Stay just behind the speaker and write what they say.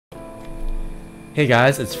Hey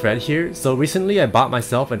guys, it's Fred here. So recently I bought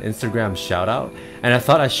myself an Instagram shoutout and I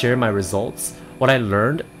thought I'd share my results, what I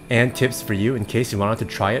learned, and tips for you in case you wanted to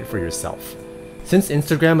try it for yourself. Since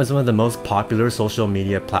Instagram is one of the most popular social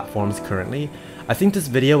media platforms currently, I think this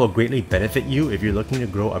video will greatly benefit you if you're looking to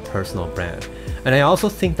grow a personal brand. And I also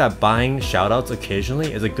think that buying shoutouts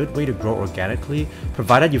occasionally is a good way to grow organically,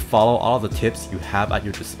 provided you follow all the tips you have at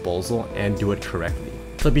your disposal and do it correctly.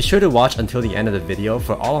 So be sure to watch until the end of the video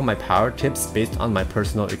for all of my power tips based on my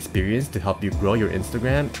personal experience to help you grow your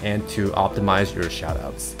Instagram and to optimize your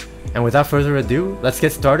shoutouts. And without further ado, let's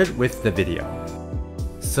get started with the video.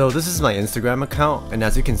 So this is my Instagram account, and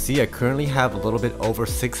as you can see I currently have a little bit over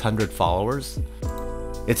 600 followers.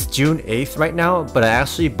 It's June 8th right now, but I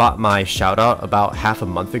actually bought my shoutout about half a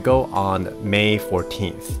month ago on May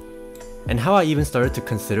 14th. And how I even started to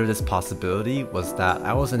consider this possibility was that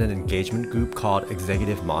I was in an engagement group called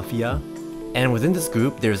Executive Mafia. And within this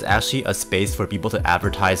group, there's actually a space for people to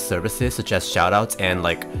advertise services such as shoutouts and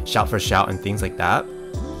like shout for shout and things like that.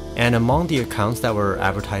 And among the accounts that were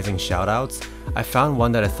advertising shoutouts, I found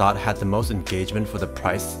one that I thought had the most engagement for the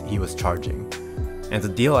price he was charging. And the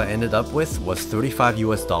deal I ended up with was $35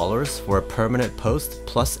 US for a permanent post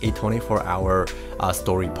plus a 24-hour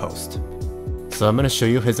story post. So I'm going to show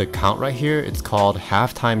you his account right here. It's called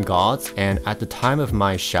Halftime Gods, and at the time of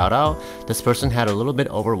my shoutout, this person had a little bit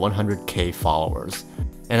over 100k followers.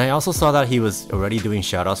 And I also saw that he was already doing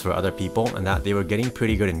shoutouts for other people and that they were getting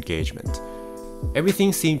pretty good engagement.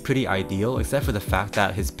 Everything seemed pretty ideal except for the fact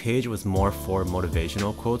that his page was more for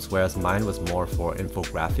motivational quotes, whereas mine was more for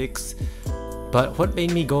infographics. But what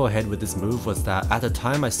made me go ahead with this move was that at the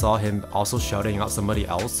time I saw him also shouting out somebody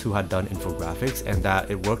else who had done infographics and that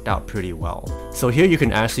it worked out pretty well. So here you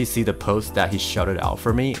can actually see the post that he shouted out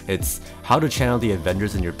for me. It's how to channel the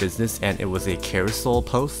Avengers in your business, and it was a carousel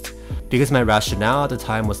post. Because my rationale at the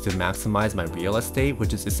time was to maximize my real estate,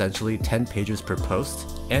 which is essentially 10 pages per post,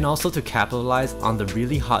 and also to capitalize on the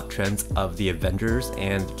really hot trends of the Avengers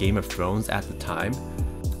and Game of Thrones at the time.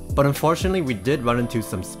 But unfortunately, we did run into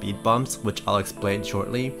some speed bumps, which I'll explain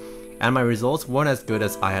shortly, and my results weren't as good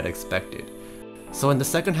as I had expected. So in the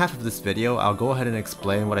second half of this video, I'll go ahead and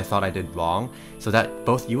explain what I thought I did wrong, so that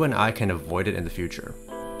both you and I can avoid it in the future.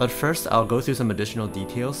 But first, I'll go through some additional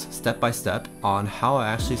details, step by step, on how I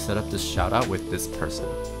actually set up this shoutout with this person.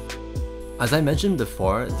 As I mentioned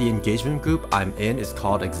before, the engagement group I'm in is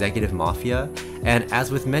called Executive Mafia, and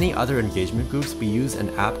as with many other engagement groups, we use an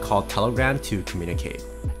app called Telegram to communicate.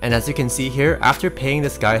 And as you can see here, after paying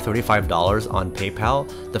this guy $35 on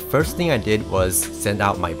PayPal, the first thing I did was send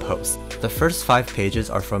out my post. The first 5 pages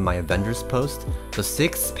are from my Avengers post. The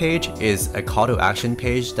 6th page is a call to action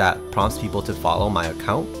page that prompts people to follow my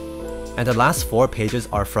account. And the last 4 pages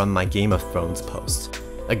are from my Game of Thrones post.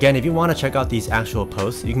 Again, if you want to check out these actual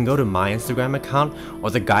posts, you can go to my Instagram account or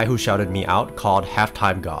the guy who shouted me out called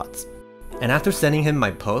Halftime Gods. And after sending him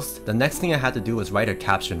my post, the next thing I had to do was write a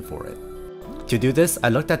caption for it. To do this, I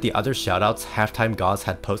looked at the other shoutouts Halftime Gods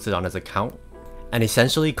had posted on his account, and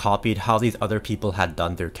essentially copied how these other people had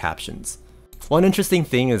done their captions. One interesting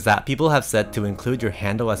thing is that people have said to include your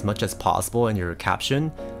handle as much as possible in your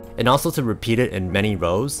caption, and also to repeat it in many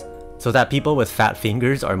rows, so that people with fat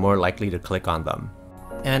fingers are more likely to click on them.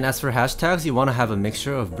 And as for hashtags, you want to have a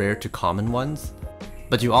mixture of rare to common ones,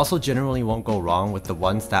 but you also generally won't go wrong with the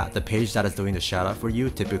ones that the page that is doing the shoutout for you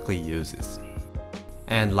typically uses.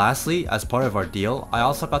 And lastly, as part of our deal, I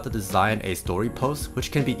also got to design a story post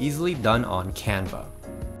which can be easily done on Canva.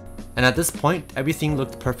 And at this point, everything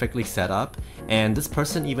looked perfectly set up, and this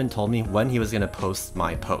person even told me when he was going to post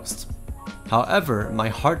my post. However, my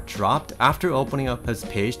heart dropped after opening up his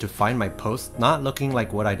page to find my post not looking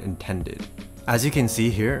like what I'd intended. As you can see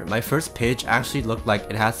here, my first page actually looked like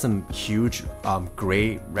it had some huge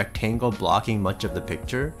gray rectangle blocking much of the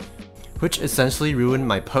picture, which essentially ruined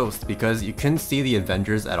my post because you couldn't see the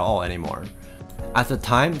Avengers at all anymore. At the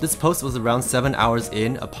time, this post was around 7 hours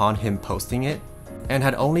in upon him posting it, and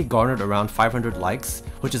had only garnered around 500 likes,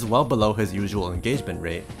 which is well below his usual engagement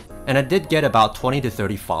rate, and I did get about 20 to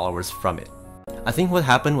 30 followers from it. I think what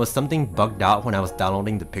happened was something bugged out when I was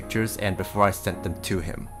downloading the pictures and before I sent them to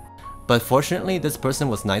him. But fortunately, this person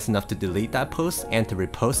was nice enough to delete that post and to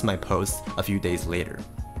repost my post a few days later.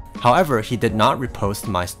 However, he did not repost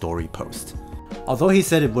my story post, although he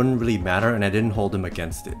said it wouldn't really matter and I didn't hold him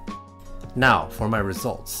against it. Now, for my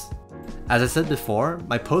results. As I said before,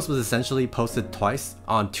 my post was essentially posted twice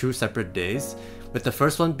on 2 separate days, with the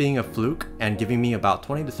first one being a fluke and giving me about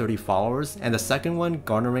 20 to 30 followers, and the second one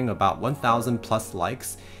garnering about 1,000 plus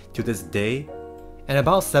likes to this day, and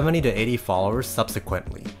about 70 to 80 followers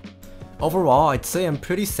subsequently. Overall, I'd say I'm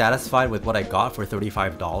pretty satisfied with what I got for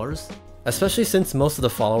 $35. especially since most of the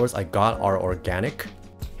followers I got are organic,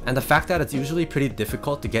 and the fact that it's usually pretty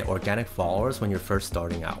difficult to get organic followers when you're first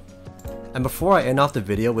starting out. And before I end off the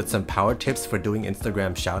video with some power tips for doing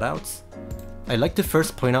Instagram shoutouts, I'd like to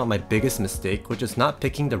first point out my biggest mistake, which is not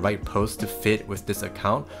picking the right post to fit with this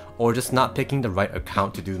account, or just not picking the right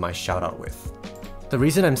account to do my shoutout with. The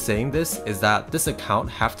reason I'm saying this is that this account,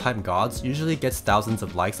 Halftime Gods, usually gets thousands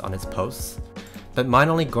of likes on its posts, but mine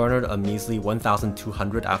only garnered a measly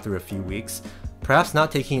 1,200 after a few weeks, perhaps not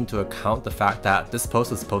taking into account the fact that this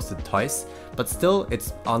post was posted twice, but still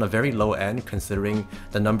it's on a very low end considering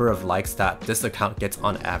the number of likes that this account gets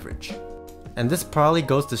on average. And this probably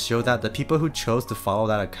goes to show that the people who chose to follow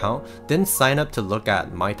that account didn't sign up to look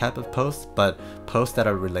at my type of posts, but posts that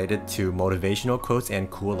are related to motivational quotes and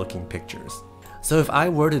cool looking pictures. So if I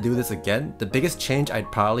were to do this again, the biggest change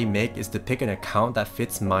I'd probably make is to pick an account that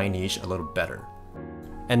fits my niche a little better.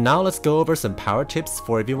 And now let's go over some power tips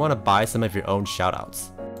for if you want to buy some of your own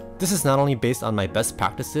shoutouts. This is not only based on my best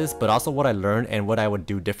practices, but also what I learned and what I would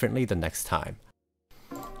do differently the next time.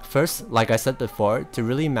 First, like I said before, to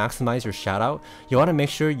really maximize your shoutout, you want to make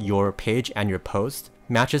sure your page and your post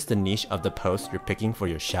matches the niche of the post you're picking for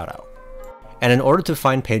your shoutout. And in order to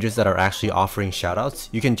find pages that are actually offering shoutouts,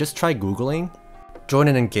 you can just try Googling, join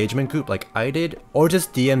an engagement group like I did, or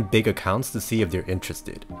just DM big accounts to see if they're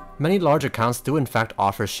interested. Many large accounts do in fact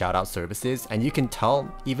offer shoutout services, and you can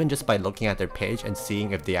tell even just by looking at their page and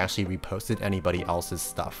seeing if they actually reposted anybody else's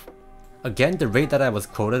stuff. Again, the rate that I was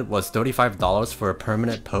quoted was $35 for a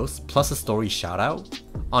permanent post plus a story shoutout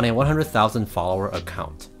on a 100,000 follower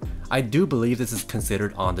account. I do believe this is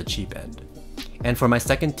considered on the cheap end. And for my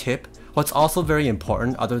second tip, what's also very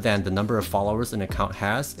important other than the number of followers an account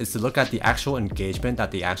has is to look at the actual engagement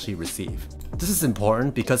that they actually receive. This is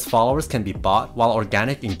important because followers can be bought while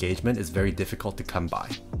organic engagement is very difficult to come by.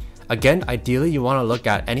 Again, ideally you want to look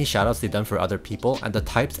at any shoutouts they've done for other people and the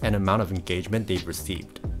types and amount of engagement they've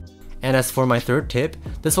received. And as for my third tip,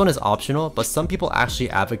 this one is optional, but some people actually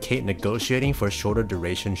advocate negotiating for shorter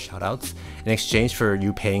duration shoutouts in exchange for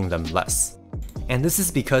you paying them less. And this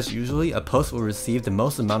is because usually a post will receive the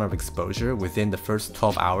most amount of exposure within the first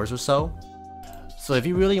 12 hours or so. So if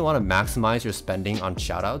you really want to maximize your spending on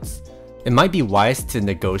shoutouts, it might be wise to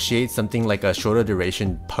negotiate something like a shorter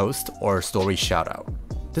duration post or story shoutout.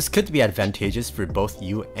 This could be advantageous for both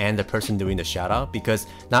you and the person doing the shoutout because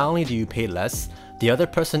not only do you pay less, the other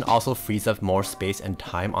person also frees up more space and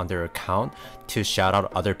time on their account to shout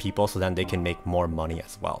out other people so that they can make more money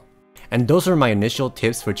as well. And those are my initial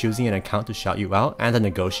tips for choosing an account to shout you out and the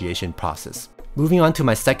negotiation process. Moving on to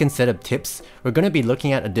my second set of tips, we're going to be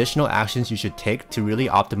looking at additional actions you should take to really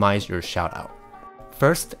optimize your shout out.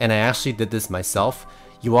 First, and I actually did this myself,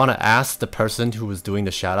 you want to ask the person who was doing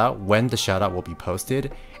the shout out when the shout out will be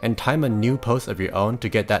posted and time a new post of your own to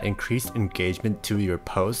get that increased engagement to your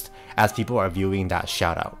post as people are viewing that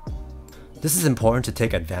shout out. This is important to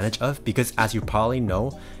take advantage of because as you probably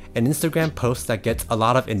know, an Instagram post that gets a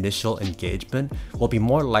lot of initial engagement will be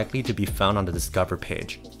more likely to be found on the Discover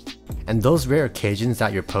page. And those rare occasions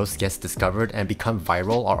that your post gets discovered and become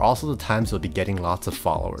viral are also the times you'll be getting lots of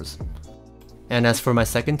followers. And as for my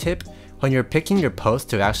second tip, when you're picking your post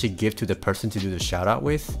to actually give to the person to do the shoutout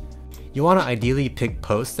with, you want to ideally pick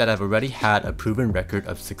posts that have already had a proven record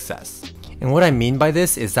of success. And what I mean by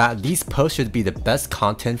this is that these posts should be the best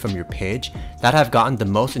content from your page that have gotten the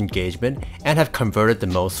most engagement and have converted the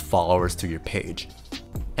most followers to your page.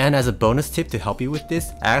 And as a bonus tip to help you with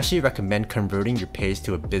this, I actually recommend converting your page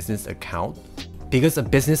to a business account because a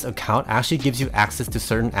business account actually gives you access to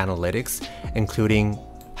certain analytics, including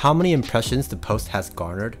how many impressions the post has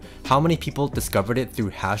garnered, how many people discovered it through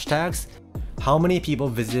hashtags, how many people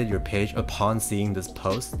visited your page upon seeing this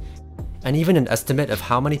post, and even an estimate of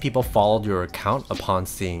how many people followed your account upon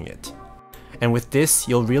seeing it. And with this,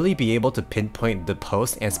 you'll really be able to pinpoint the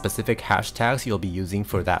post and specific hashtags you'll be using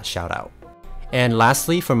for that shoutout. And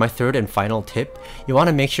lastly, for my third and final tip, you want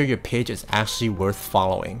to make sure your page is actually worth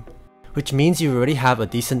following, which means you already have a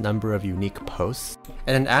decent number of unique posts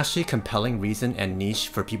and an actually compelling reason and niche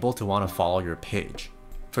for people to want to follow your page.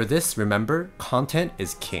 For this, remember, content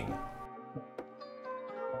is king.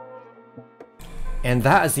 And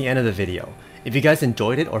that is the end of the video. If you guys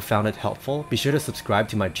enjoyed it or found it helpful, be sure to subscribe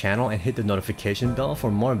to my channel and hit the notification bell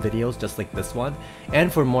for more videos just like this one,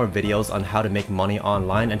 and for more videos on how to make money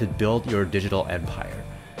online and to build your digital empire.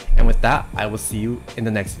 And with that, I will see you in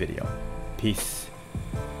the next video. Peace.